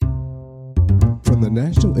From the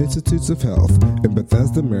National Institutes of Health in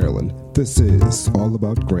Bethesda, Maryland, this is All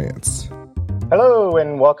About Grants. Hello,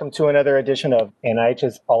 and welcome to another edition of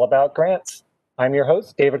NIH's All About Grants. I'm your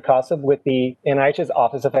host, David Kosub, with the NIH's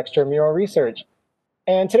Office of Extramural Research.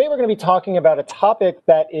 And today we're going to be talking about a topic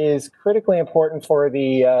that is critically important for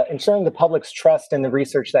the ensuring the public's trust in the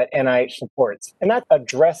research that NIH supports, and that's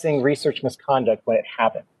addressing research misconduct when it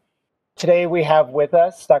happens. Today we have with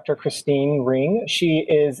us Dr. Christine Ring. She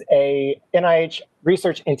is a NIH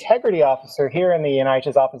Research Integrity Officer here in the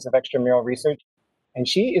NIH's Office of Extramural Research, and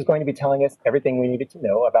she is going to be telling us everything we needed to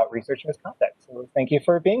know about research misconduct. So thank you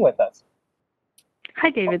for being with us.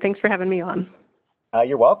 Hi, David. Thanks for having me on.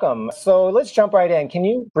 You're welcome. So let's jump right in. Can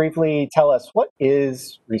you briefly tell us what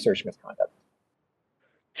is research misconduct?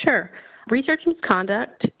 Sure. Research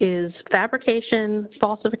misconduct is fabrication,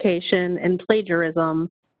 falsification, and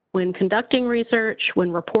plagiarism when conducting research,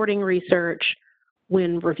 when reporting research,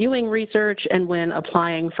 when reviewing research, and when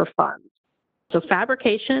applying for funds. So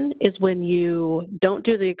fabrication is when you don't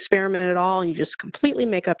do the experiment at all and you just completely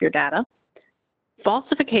make up your data.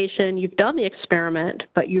 Falsification, you've done the experiment,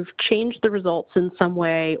 but you've changed the results in some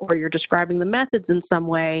way, or you're describing the methods in some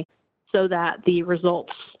way so that the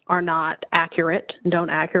results are not accurate and don't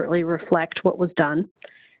accurately reflect what was done.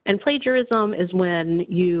 And plagiarism is when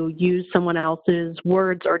you use someone else's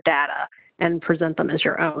words or data and present them as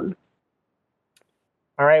your own.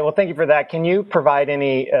 All right, well, thank you for that. Can you provide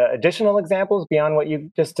any additional examples beyond what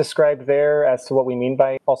you just described there as to what we mean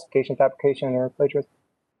by falsification, fabrication, or plagiarism?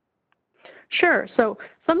 Sure. So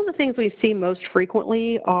some of the things we see most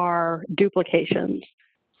frequently are duplications.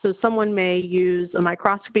 So someone may use a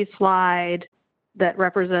microscopy slide that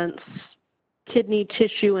represents kidney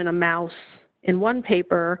tissue in a mouse in one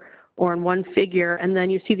paper or in one figure, and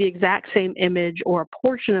then you see the exact same image or a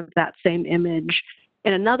portion of that same image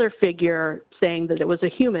in another figure saying that it was a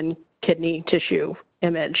human kidney tissue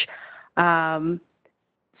image.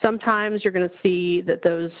 Sometimes you're going to see that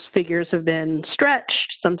those figures have been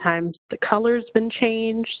stretched. Sometimes the color's been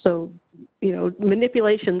changed. So,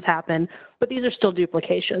 manipulations happen, but these are still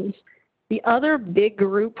duplications. The other big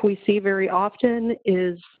group we see very often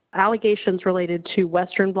is allegations related to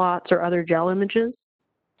Western blots or other gel images.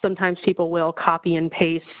 Sometimes people will copy and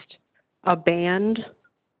paste a band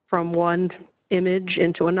from one image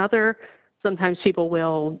into another. Sometimes people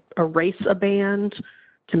will erase a band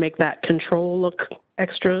to make that control look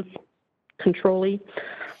extra control-y.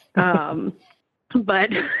 But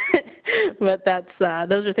that's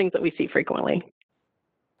those are things that we see frequently.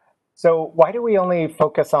 So why do we only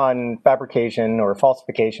focus on fabrication or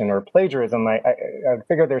falsification or plagiarism? I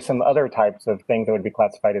figure there's some other types of things that would be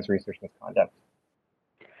classified as research misconduct.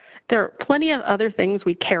 There are plenty of other things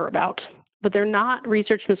we care about, but they're not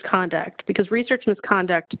research misconduct because research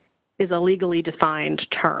misconduct is a legally defined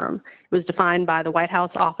term. It was defined by the White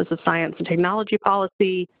House Office of Science and Technology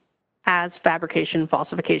Policy as fabrication,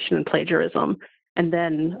 falsification, and plagiarism, and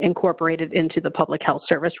then incorporated into the Public Health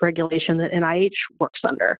Service regulation that NIH works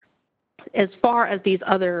under. As far as these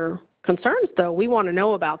other concerns, though, we want to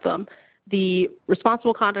know about them. The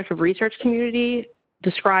responsible conduct of research community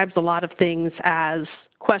describes a lot of things as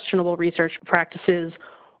questionable research practices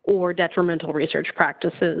or detrimental research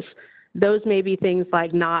practices. Those may be things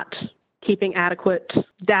like not keeping adequate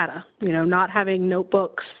data, not having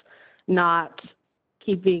notebooks, not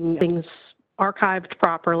keeping things archived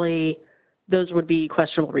properly. Those would be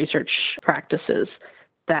questionable research practices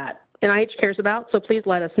that NIH cares about, so please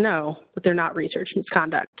let us know that they're not research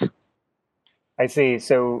misconduct. I see.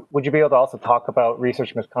 So would you be able to also talk about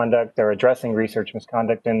research misconduct or addressing research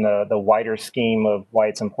misconduct in the wider scheme of why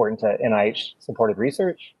it's important to NIH-supported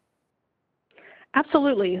research?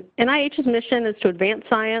 Absolutely. NIH's mission is to advance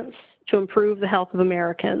science to improve the health of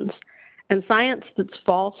Americans. And science that's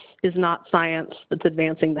false is not science that's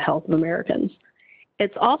advancing the health of Americans.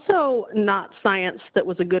 It's also not science that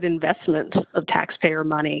was a good investment of taxpayer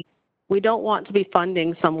money. We don't want to be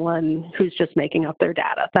funding someone who's just making up their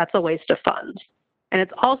data. That's a waste of funds. And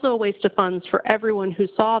it's also a waste of funds for everyone who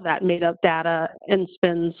saw that made up data and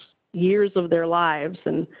spends years of their lives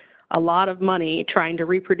and a lot of money trying to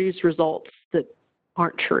reproduce results that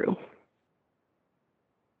aren't true.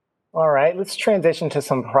 All right, let's transition to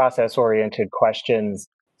some process-oriented questions.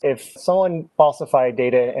 If someone falsified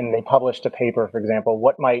data and they published a paper, for example,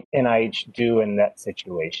 what might NIH do in that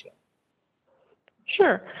situation?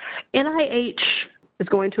 Sure. NIH is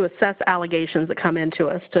going to assess allegations that come into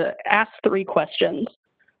us to ask 3 questions.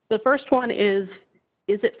 The first one is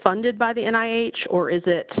it funded by the NIH or is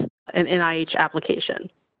it an NIH application?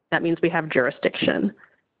 That means we have jurisdiction.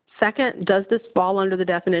 Second, does this fall under the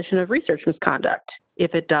definition of research misconduct?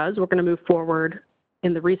 If it does, we're going to move forward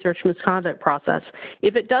in the research misconduct process.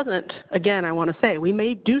 If it doesn't, again, I want to say, we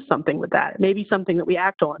may do something with that. It may be something that we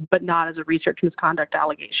act on, but not as a research misconduct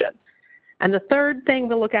allegation. And the third thing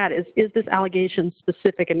to look at is this allegation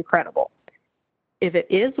specific and credible? If it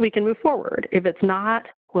is, we can move forward. If it's not,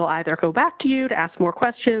 we'll either go back to you to ask more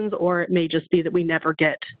questions, or it may just be that we never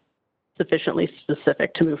get sufficiently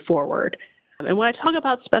specific to move forward. And when I talk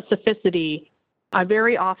about specificity, I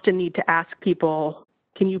very often need to ask people,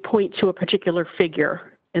 can you point to a particular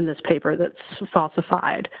figure in this paper that's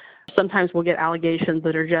falsified? Sometimes we'll get allegations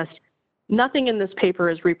that are just, nothing in this paper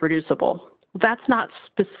is reproducible. That's not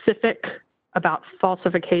specific about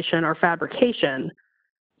falsification or fabrication,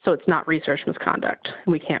 so it's not research misconduct,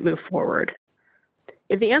 and we can't move forward.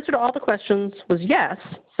 If the answer to all the questions was yes,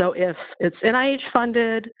 so if it's NIH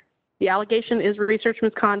funded, the allegation is research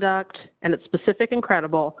misconduct, and it's specific and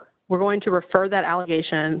credible, we're going to refer that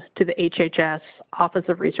allegation to the HHS Office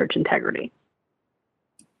of Research Integrity.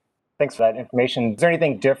 Thanks for that information. Is there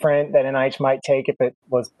anything different that NIH might take if it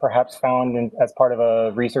was perhaps found as part of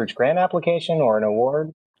a research grant application or an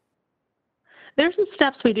award? There's some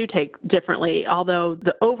steps we do take differently, although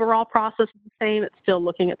the overall process is the same. It's still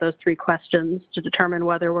looking at those three questions to determine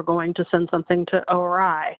whether we're going to send something to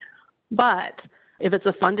ORI. But if it's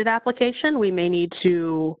a funded application, we may need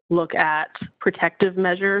to look at protective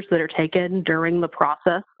measures that are taken during the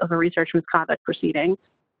process of a research misconduct proceeding.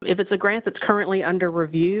 If it's a grant that's currently under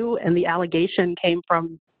review and the allegation came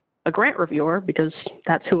from a grant reviewer, because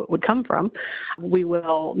that's who it would come from, we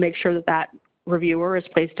will make sure that that reviewer is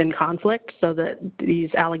placed in conflict so that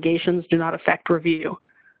these allegations do not affect review.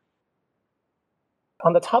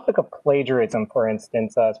 On the topic of plagiarism, for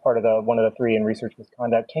instance, as part of one of the three in research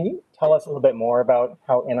misconduct, can you tell us a little bit more about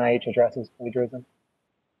how NIH addresses plagiarism?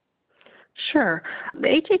 Sure. The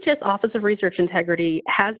HHS Office of Research Integrity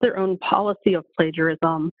has their own policy of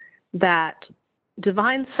plagiarism that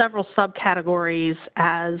defines several subcategories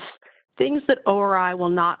as things that ORI will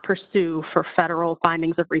not pursue for federal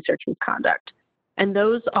findings of research misconduct. And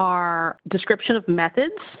those are description of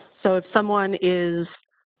methods. So if someone is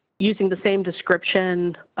using the same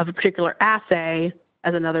description of a particular assay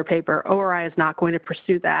as another paper, ORI is not going to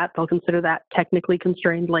pursue that. They'll consider that technically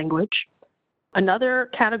constrained language.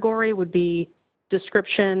 Another category would be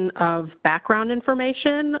description of background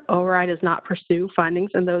information. ORI does not pursue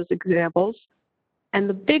findings in those examples. And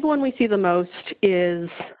the big one we see the most is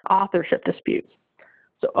authorship disputes.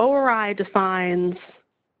 So ORI defines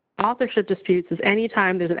authorship disputes as any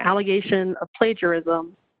time there's an allegation of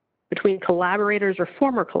plagiarism between collaborators or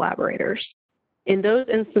former collaborators. In those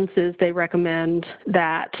instances, they recommend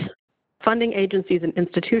that funding agencies and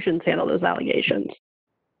institutions handle those allegations.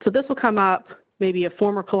 So this will come up, maybe a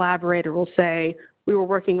former collaborator will say, we were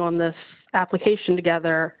working on this application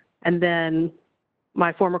together, and then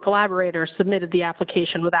my former collaborator submitted the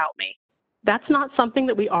application without me. That's not something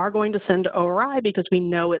that we are going to send to ORI because we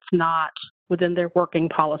know it's not within their working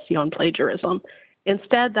policy on plagiarism.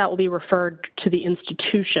 Instead, that will be referred to the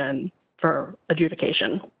institution for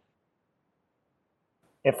adjudication.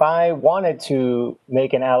 If I wanted to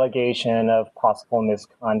make an allegation of possible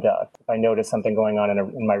misconduct, if I notice something going on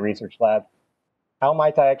in my research lab, how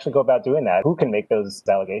might I actually go about doing that? Who can make those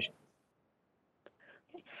allegations?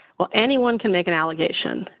 Well, anyone can make an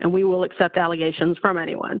allegation, and we will accept allegations from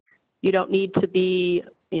anyone. You don't need to be,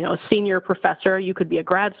 a senior professor. You could be a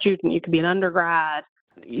grad student. You could be an undergrad.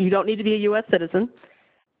 You don't need to be a U.S. citizen,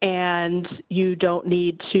 and you don't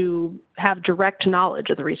need to have direct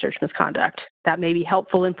knowledge of the research misconduct. That may be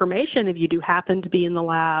helpful information if you do happen to be in the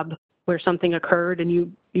lab where something occurred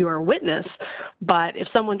and you are a witness. But if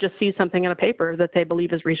someone just sees something in a paper that they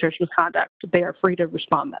believe is research misconduct, they are free to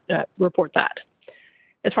report that.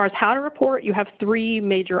 As far as how to report, you have three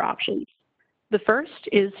major options. The first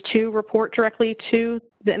is to report directly to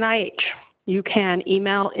the NIH. You can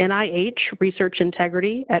email NIH Research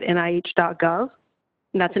Integrity at nih.gov,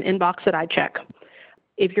 and that's an inbox that I check.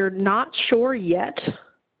 If you're not sure yet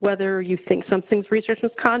whether you think something's research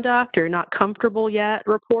misconduct or you're not comfortable yet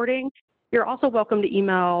reporting, you're also welcome to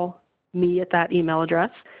email me at that email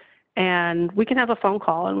address, and we can have a phone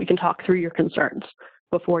call and we can talk through your concerns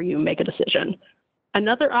before you make a decision.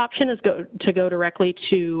 Another option is to go directly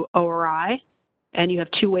to ORI, and you have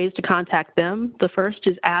two ways to contact them. The first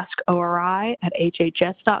is askORI at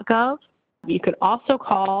hhs.gov. You could also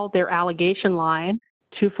call their allegation line,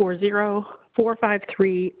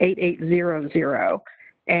 240-453-8800,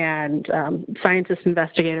 and scientists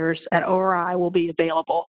investigators at ORI will be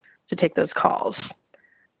available to take those calls.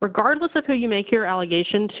 Regardless of who you make your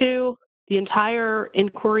allegation to, the entire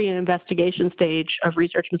inquiry and investigation stage of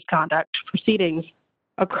research misconduct proceedings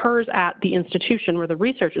occurs at the institution where the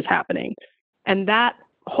research is happening. And that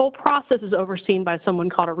whole process is overseen by someone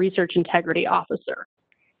called a research integrity officer.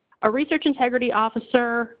 A research integrity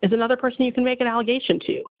officer is another person you can make an allegation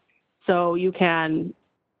to. So you can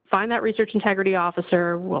find that research integrity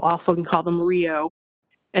officer, we'll also call them RIO,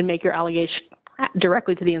 and make your allegation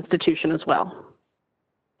directly to the institution as well.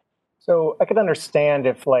 So I could understand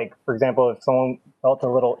if, like, for example, if someone felt a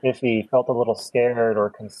little iffy, felt a little scared or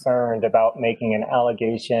concerned about making an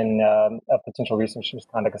allegation of potential research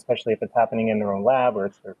misconduct, especially if it's happening in their own lab or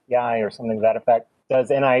it's their PI or something to that effect. Does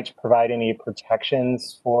NIH provide any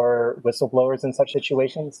protections for whistleblowers in such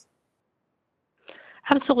situations?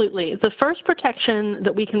 Absolutely. The first protection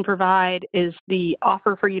that we can provide is the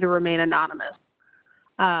offer for you to remain anonymous.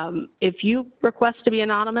 If you request to be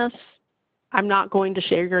anonymous, I'm not going to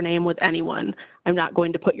share your name with anyone. I'm not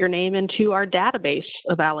going to put your name into our database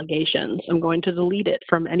of allegations. I'm going to delete it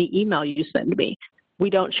from any email you send me. We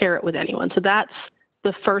don't share it with anyone. So that's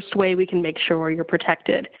the first way we can make sure you're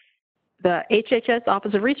protected. The HHS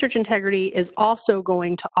Office of Research Integrity is also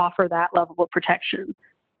going to offer that level of protection.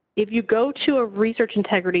 If you go to a research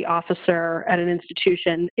integrity officer at an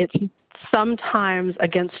institution, it's sometimes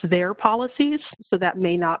against their policies, so that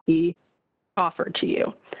may not be offered to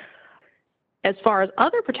you. As far as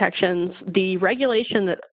other protections, the regulation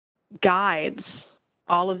that guides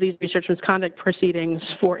all of these research misconduct proceedings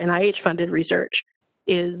for NIH-funded research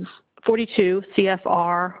is 42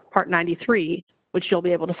 CFR Part 93, which you'll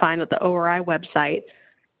be able to find at the ORI website.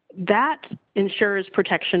 That ensures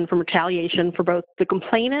protection from retaliation for both the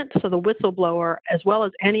complainant, so the whistleblower, as well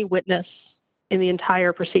as any witness in the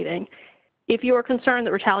entire proceeding. If you are concerned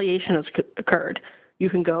that retaliation has occurred,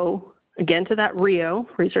 you can go again to that RIO,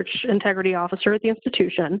 Research Integrity Officer at the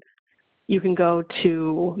institution. You can go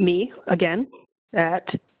to me, again, at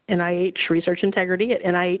NIH Research Integrity at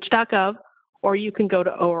nih.gov, or you can go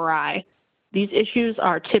to ORI. These issues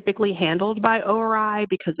are typically handled by ORI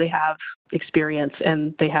because they have experience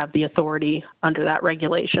and they have the authority under that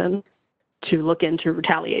regulation to look into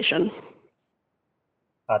retaliation.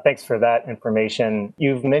 Thanks for that information.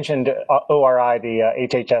 You've mentioned ORI, the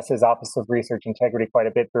HHS's Office of Research Integrity, quite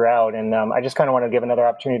a bit throughout, and I just kind of want to give another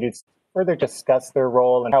opportunity to further discuss their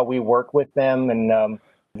role and how we work with them, and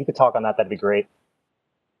if you could talk on that, that'd be great.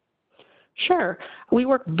 Sure. We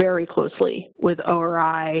work very closely with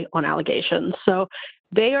ORI on allegations. So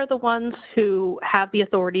they are the ones who have the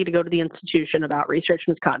authority to go to the institution about research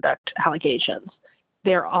misconduct allegations.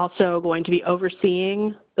 They're also going to be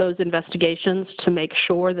overseeing those investigations to make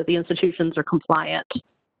sure that the institutions are compliant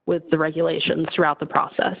with the regulations throughout the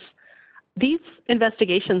process. These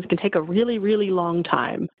investigations can take a really, really long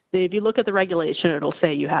time. If you look at the regulation, it'll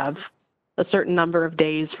say you have a certain number of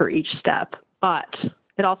days for each step, but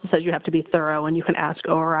it also says you have to be thorough and you can ask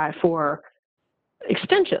ORI for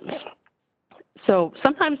extensions. So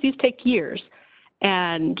sometimes these take years,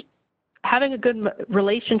 and having a good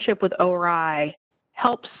relationship with ORI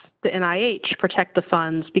helps the NIH protect the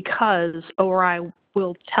funds because ORI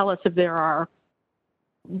will tell us if there are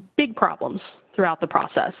big problems throughout the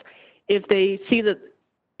process. If they see that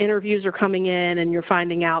interviews are coming in and you're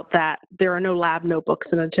finding out that there are no lab notebooks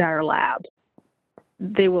in an entire lab,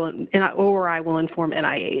 ORI will inform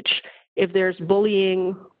NIH. If there's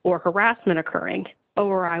bullying or harassment occurring,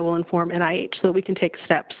 ORI will inform NIH so that we can take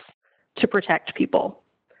steps to protect people.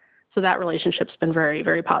 So that relationship's been very,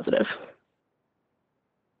 very positive.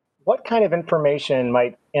 What kind of information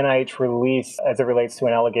might NIH release as it relates to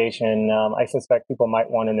an allegation? I suspect people might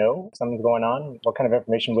want to know if something's going on. What kind of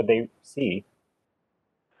information would they see?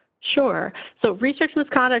 Sure. So research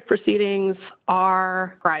misconduct proceedings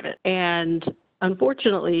are private, and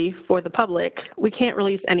unfortunately for the public, we can't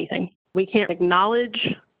release anything. We can't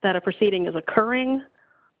acknowledge that a proceeding is occurring.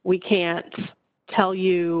 We can't tell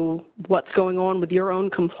you what's going on with your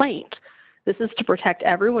own complaint. This is to protect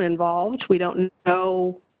everyone involved. We don't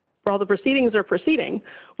know, while the proceedings are proceeding,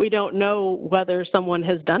 we don't know whether someone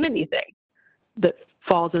has done anything that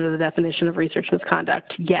falls into the definition of research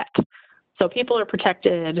misconduct yet. So people are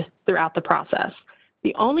protected throughout the process.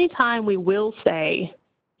 The only time we will say,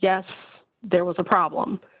 yes, there was a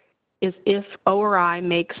problem, is if ORI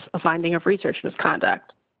makes a finding of research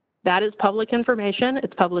misconduct. That is public information.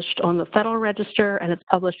 It's published on the Federal Register, and it's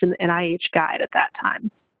published in the NIH guide at that time.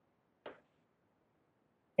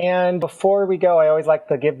 And before we go, I always like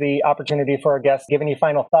to give the opportunity for our guests to give any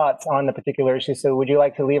final thoughts on the particular issue. So would you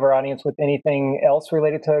like to leave our audience with anything else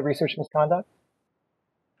related to research misconduct?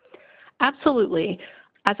 Absolutely.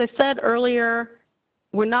 As I said earlier,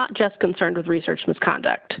 we're not just concerned with research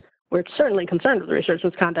misconduct. We're certainly concerned with research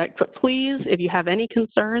misconduct, but please, if you have any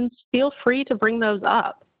concerns, feel free to bring those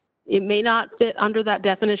up. It may not fit under that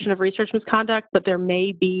definition of research misconduct, but there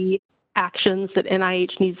may be actions that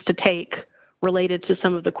NIH needs to take related to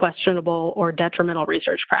some of the questionable or detrimental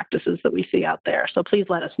research practices that we see out there. So please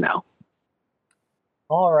let us know.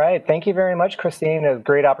 All right. Thank you very much, Christine. A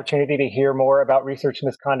great opportunity to hear more about research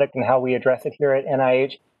misconduct and how we address it here at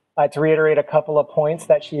NIH. To reiterate a couple of points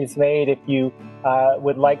that she's made, if you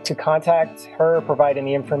would like to contact her, provide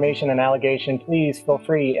any information and allegation, please feel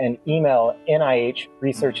free and email NIH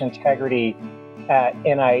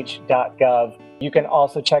researchintegrity@nih.gov. You can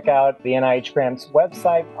also check out the NIH Grants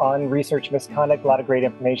website on research misconduct, a lot of great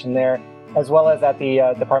information there, as well as at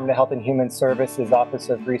the Department of Health and Human Services Office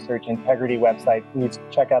of Research Integrity website. Please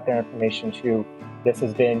check out their information too. This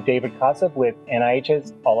has been David Kosub with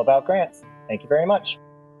NIH's All About Grants. Thank you very much.